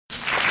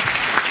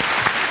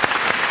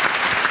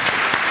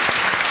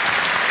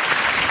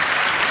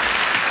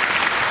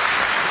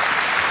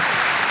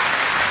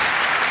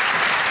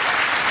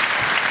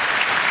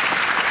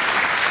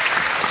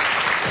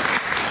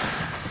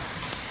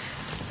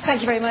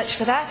Thank you very much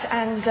for that,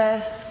 and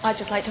I'd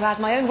just like to add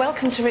my own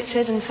welcome to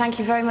Richard, and thank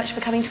you very much for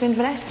coming to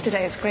Inverness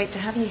today. It's great to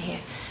have you here.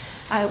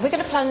 We're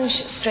going to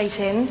plunge straight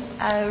in.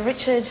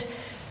 Richard,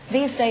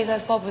 these days,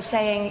 as Bob was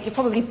saying, you're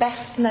probably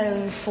best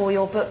known for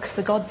your book,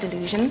 The God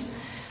Delusion.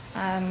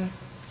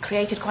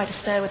 Created quite a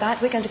stir with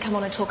that. We're going to come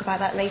on and talk about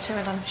that later,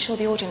 and I'm sure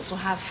the audience will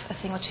have a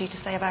thing or two to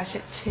say about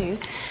it too.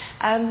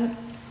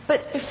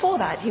 But before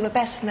that, you were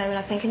best known,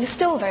 I think, and you're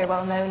still very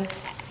well known,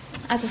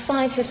 as a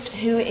scientist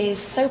who is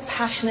so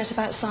passionate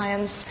about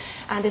science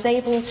and is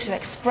able to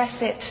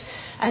express it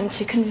and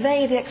to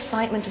convey the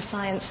excitement of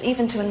science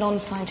even to a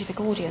non-scientific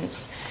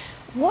audience.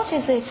 What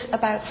is it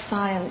about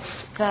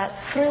science that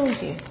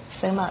thrills you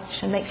so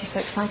much and makes you so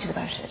excited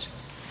about it?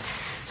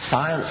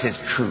 Science is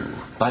true.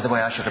 By the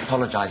way, I should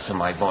apologize for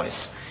my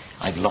voice.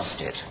 I've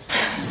lost it.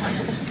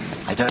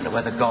 I don't know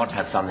whether God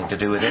had something to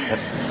do with it, but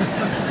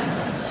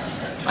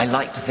I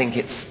like to think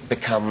it's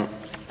become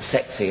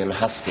sexy and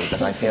husky,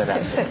 but I fear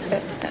that's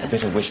a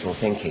bit of wishful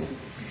thinking.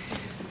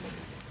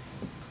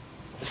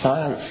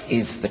 Science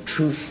is the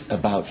truth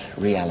about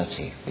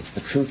reality. It's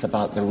the truth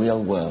about the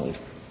real world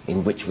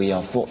in which we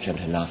are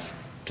fortunate enough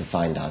to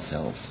find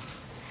ourselves.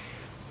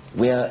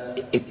 We're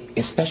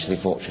especially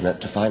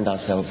fortunate to find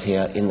ourselves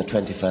here in the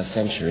 21st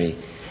century,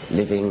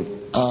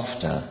 living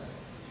after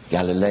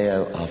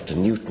Galileo, after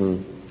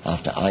Newton,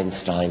 after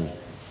Einstein,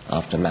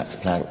 after Max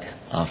Planck,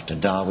 after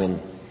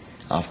Darwin,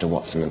 after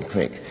Watson and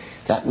Crick.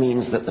 That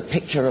means that the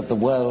picture of the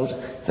world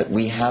that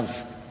we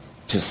have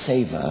to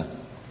savour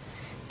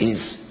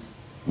is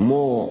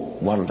more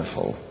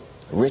wonderful,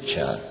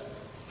 richer,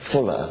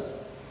 fuller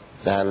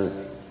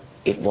than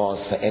it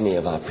was for any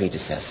of our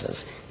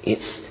predecessors.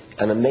 It's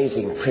an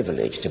amazing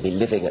privilege to be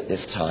living at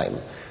this time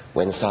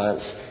when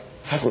science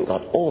hasn't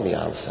got all the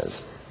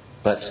answers,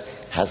 but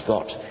has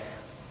got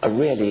a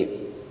really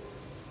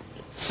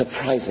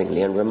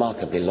surprisingly and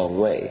remarkably long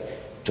way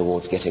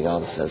towards getting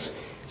answers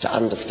to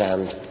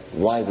understand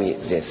why we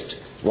exist,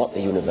 what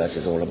the universe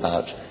is all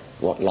about,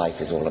 what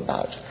life is all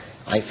about.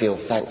 I feel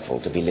thankful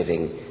to be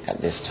living at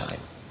this time.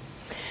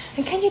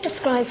 And can you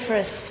describe for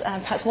us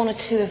perhaps one or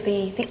two of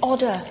the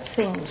odder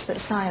things that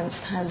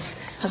science has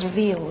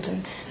revealed,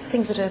 and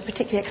things that are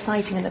particularly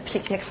exciting and that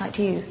particularly excite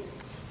you?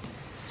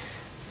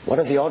 One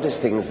of the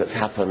oddest things that's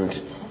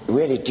happened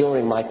really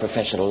during my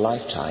professional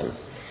lifetime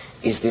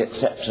is the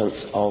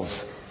acceptance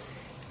of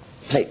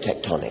plate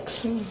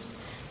tectonics.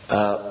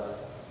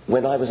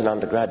 When I was an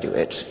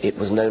undergraduate, it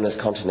was known as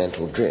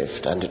continental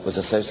drift, and it was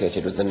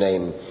associated with the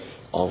name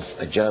of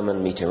a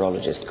German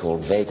meteorologist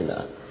called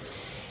Wegener.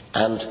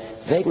 And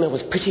Wegener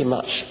was pretty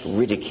much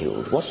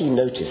ridiculed. What he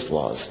noticed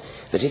was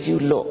that if you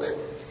look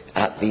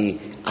at the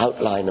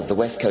outline of the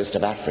west coast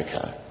of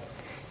Africa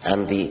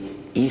and the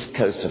east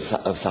coast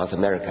of South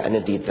America, and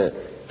indeed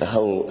the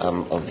whole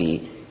of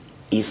the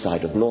east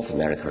side of North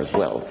America as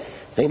well,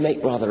 they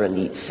make rather a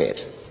neat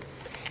fit.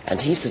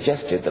 And he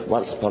suggested that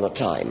once upon a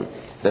time,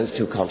 those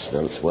two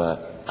continents were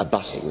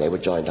abutting, they were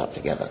joined up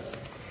together.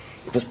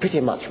 It was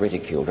pretty much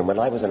ridiculed, and when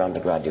I was an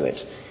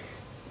undergraduate,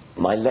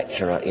 my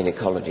lecturer in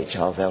ecology,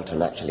 Charles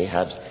Elton, actually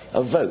had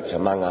a vote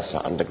among us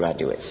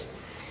undergraduates.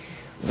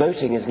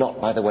 Voting is not,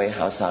 by the way,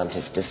 how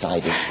scientists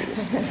decide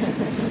issues.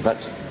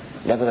 But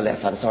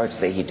nevertheless, I'm sorry to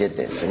say he did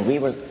this, and we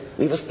were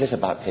split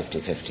about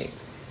 50-50.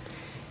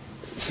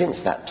 Since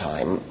that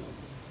time,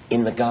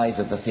 in the guise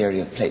of the theory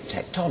of plate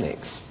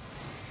tectonics,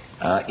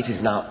 it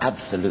is now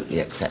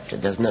absolutely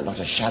accepted. There's not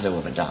a shadow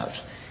of a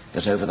doubt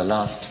that over the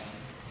last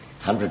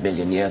 100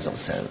 million years or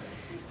so,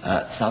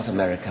 South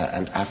America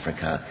and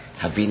Africa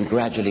have been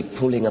gradually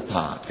pulling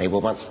apart. They were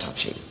once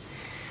touching.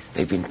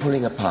 They've been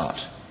pulling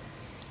apart.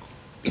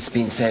 It's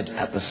been said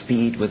at the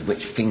speed with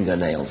which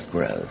fingernails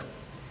grow.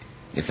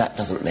 If that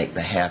doesn't make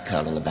the hair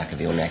curl on the back of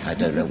your neck, I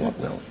don't know what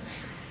will.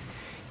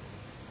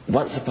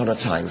 Once upon a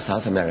time,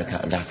 South America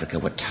and Africa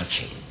were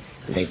touching,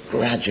 and they've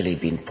gradually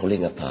been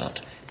pulling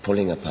apart,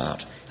 pulling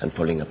apart, and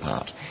pulling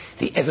apart.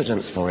 The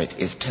evidence for it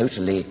is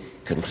totally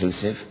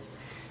conclusive.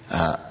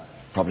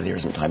 Probably there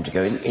isn't time to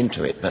go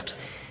into it, but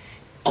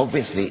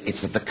obviously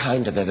it's of the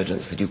kind of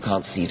evidence that you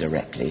can't see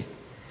directly.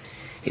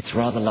 It's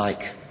rather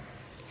like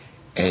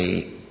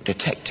a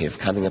detective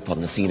coming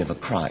upon the scene of a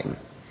crime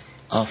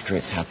after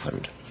it's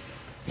happened.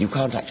 You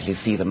can't actually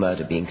see the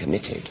murder being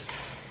committed,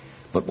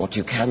 but what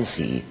you can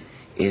see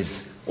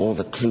is all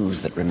the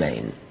clues that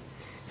remain.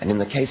 And in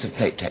the case of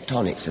plate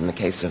tectonics, in the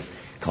case of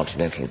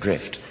continental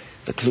drift,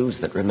 the clues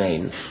that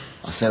remain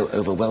are so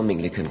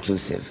overwhelmingly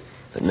conclusive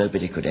that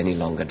nobody could any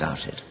longer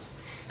doubt it.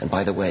 And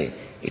by the way,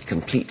 it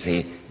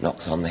completely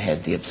knocks on the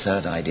head the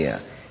absurd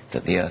idea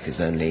that the Earth is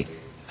only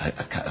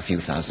a few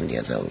thousand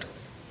years old.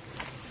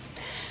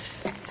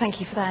 Thank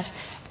you for that.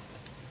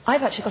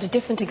 I've actually got a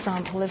different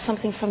example of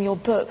something from your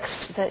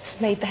books that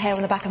made the hair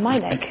on the back of my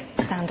neck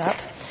stand up.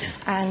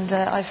 And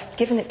I've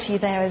given it to you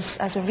there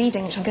as a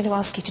reading, which I'm going to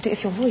ask you to do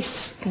if your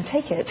voice can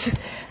take it.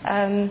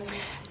 And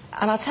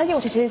I'll tell you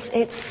what it is.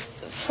 It's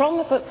from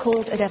a book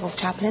called A Devil's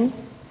Chaplain.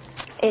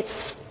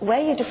 It's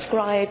where you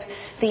describe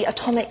the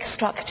atomic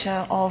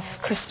structure of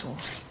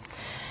crystals.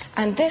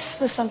 And this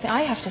was something,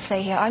 I have to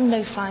say here, I'm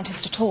no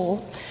scientist at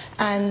all,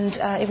 and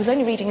it was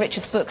only reading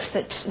Richard's books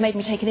that made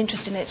me take an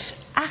interest in it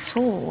at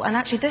all. And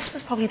actually this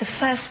was probably the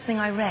first thing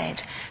I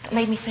read that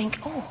made me think,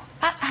 oh,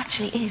 that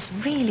actually is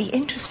really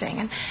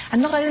interesting.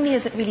 And not only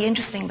is it really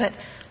interesting, but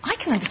I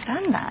can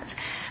understand that.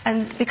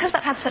 And because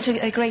that had such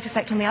a great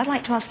effect on me, I'd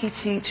like to ask you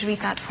to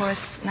read that for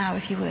us now,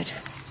 if you would.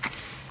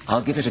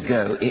 I'll give it a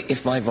go.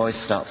 If my voice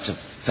starts to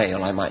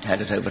fail, I might hand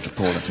it over to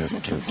Paula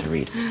to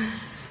read.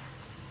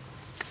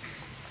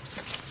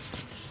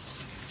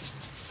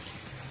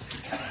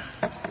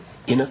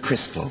 In a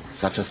crystal,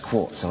 such as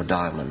quartz or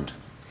diamond,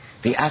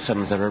 the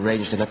atoms are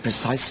arranged in a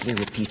precisely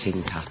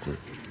repeating pattern.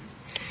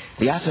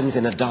 The atoms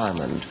in a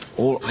diamond,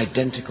 all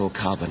identical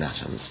carbon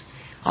atoms,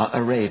 are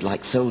arrayed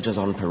like soldiers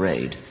on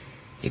parade,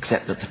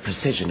 except that the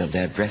precision of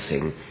their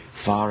dressing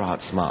far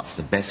outsmarts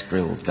the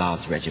best-drilled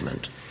Guards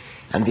regiment,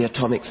 and the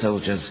atomic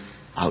soldiers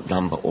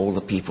outnumber all the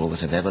people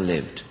that have ever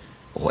lived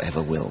or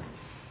ever will.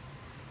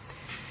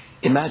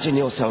 Imagine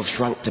yourself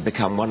shrunk to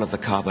become one of the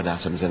carbon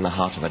atoms in the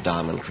heart of a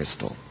diamond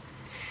crystal.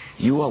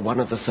 You are one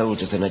of the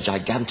soldiers in a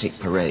gigantic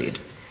parade,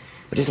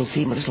 but it'll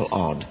seem a little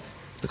odd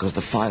because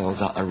the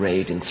files are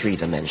arrayed in 3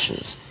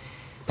 dimensions.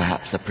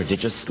 Perhaps a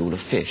prodigious school of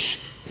fish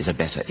is a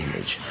better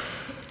image.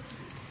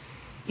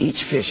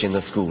 Each fish in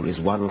the school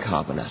is one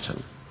carbon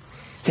atom.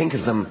 Think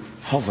of them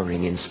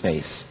hovering in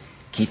space,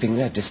 keeping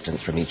their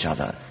distance from each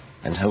other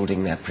and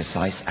holding their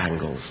precise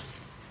angles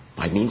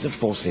by means of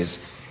forces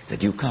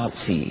that you can't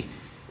see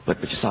but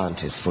which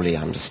scientists fully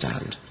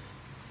understand.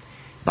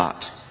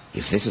 But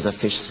if this is a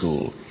fish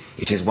school,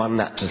 it is one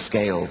that to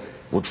scale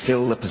would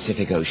fill the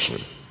Pacific Ocean.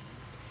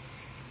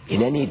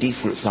 In any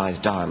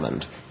decent-sized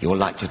diamond, you're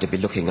likely to be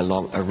looking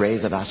along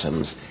arrays of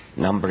atoms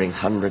numbering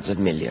hundreds of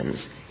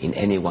millions in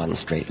any one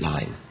straight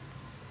line.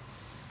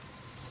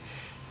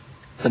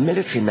 The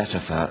military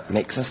metaphor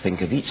makes us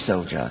think of each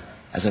soldier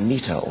as a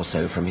metre or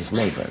so from his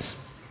neighbours.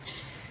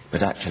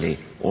 But actually,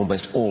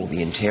 almost all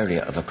the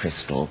interior of a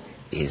crystal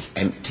is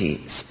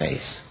empty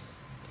space.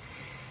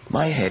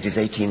 My head is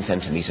 18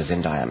 centimetres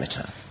in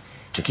diameter.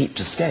 To keep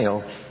to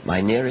scale,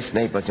 my nearest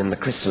neighbours in the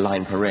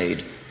crystalline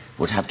parade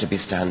would have to be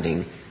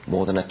standing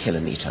more than a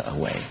kilometre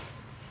away.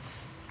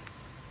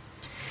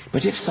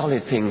 But if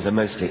solid things are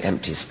mostly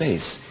empty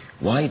space,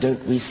 why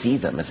don't we see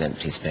them as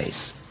empty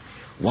space?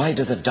 Why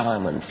does a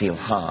diamond feel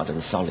hard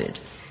and solid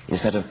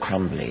instead of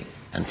crumbly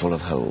and full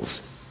of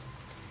holes?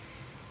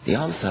 The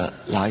answer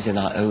lies in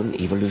our own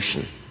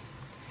evolution.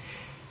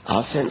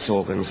 Our sense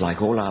organs,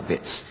 like all our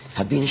bits,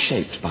 have been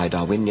shaped by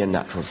Darwinian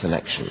natural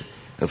selection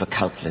over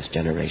countless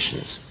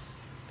generations.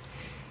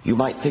 You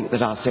might think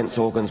that our sense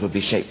organs would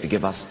be shaped to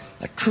give us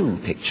a true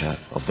picture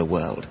of the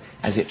world,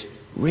 as it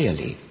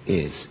really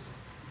is.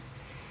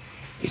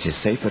 It is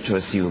safer to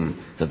assume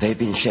that they've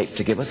been shaped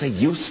to give us a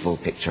useful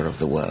picture of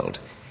the world,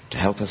 to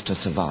help us to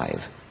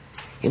survive.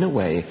 In a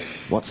way,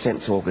 what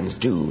sense organs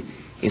do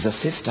is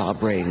assist our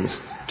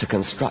brains to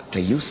construct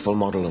a useful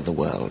model of the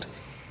world,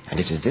 and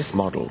it is this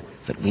model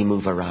that we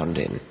move around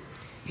in.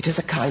 It is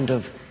a kind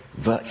of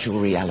virtual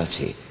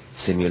reality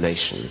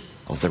simulation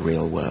of the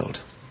real world.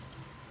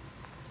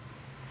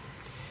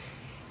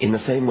 In the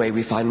same way,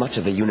 we find much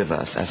of the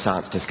universe, as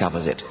science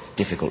discovers it,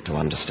 difficult to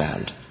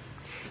understand.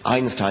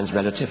 Einstein's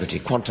relativity,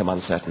 quantum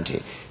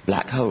uncertainty,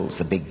 black holes,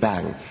 the Big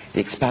Bang, the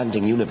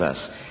expanding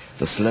universe,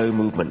 the slow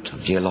movement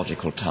of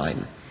geological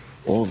time,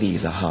 all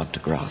these are hard to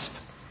grasp.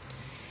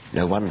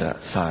 No wonder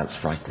science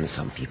frightens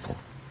some people.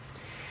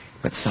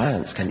 But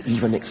science can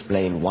even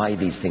explain why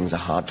these things are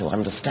hard to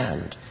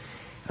understand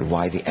and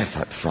why the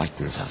effort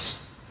frightens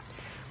us.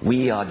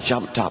 We are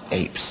jumped-up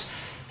apes,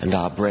 and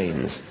our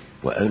brains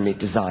were only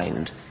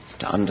designed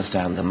to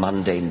understand the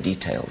mundane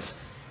details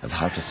of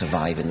how to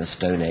survive in the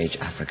Stone Age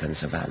African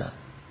savannah.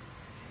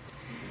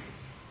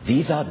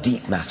 These are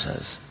deep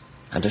matters,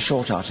 and a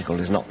short article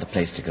is not the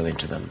place to go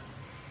into them.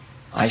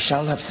 I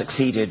shall have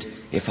succeeded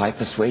if I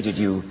persuaded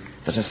you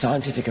that a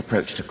scientific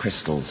approach to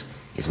crystals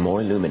is more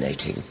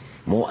illuminating,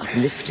 more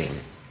uplifting,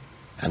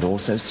 and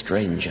also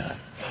stranger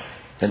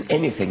than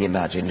anything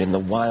imagined in the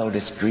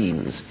wildest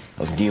dreams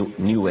of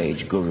New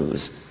Age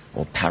gurus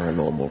or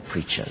paranormal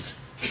preachers.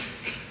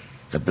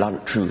 The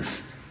blunt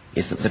truth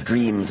is that the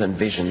dreams and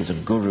visions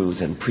of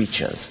gurus and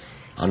preachers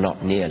are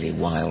not nearly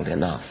wild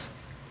enough.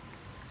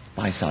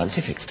 By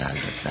scientific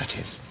standards, that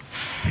is.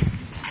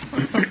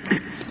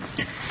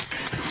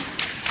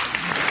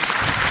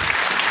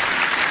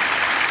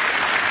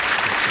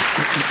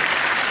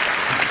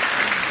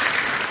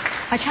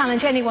 I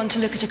challenge anyone to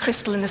look at a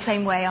crystal in the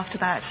same way after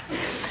that.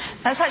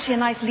 That's actually a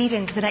nice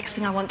lead-in to the next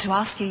thing I want to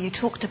ask you. You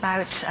talked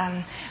about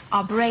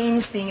our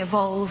brains being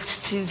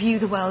evolved to view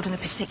the world in a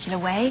particular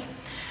way.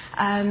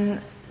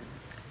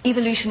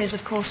 Evolution is,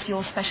 of course,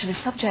 your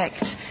specialist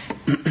subject.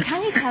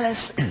 Can you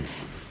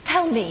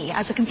tell me,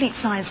 as a complete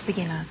science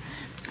beginner,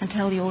 and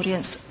tell the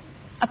audience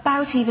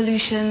about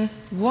evolution,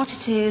 what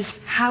it is,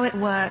 how it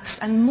works,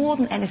 and more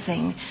than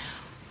anything,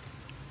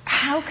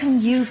 how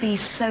can you be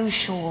so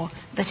sure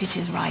that it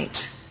is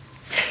right?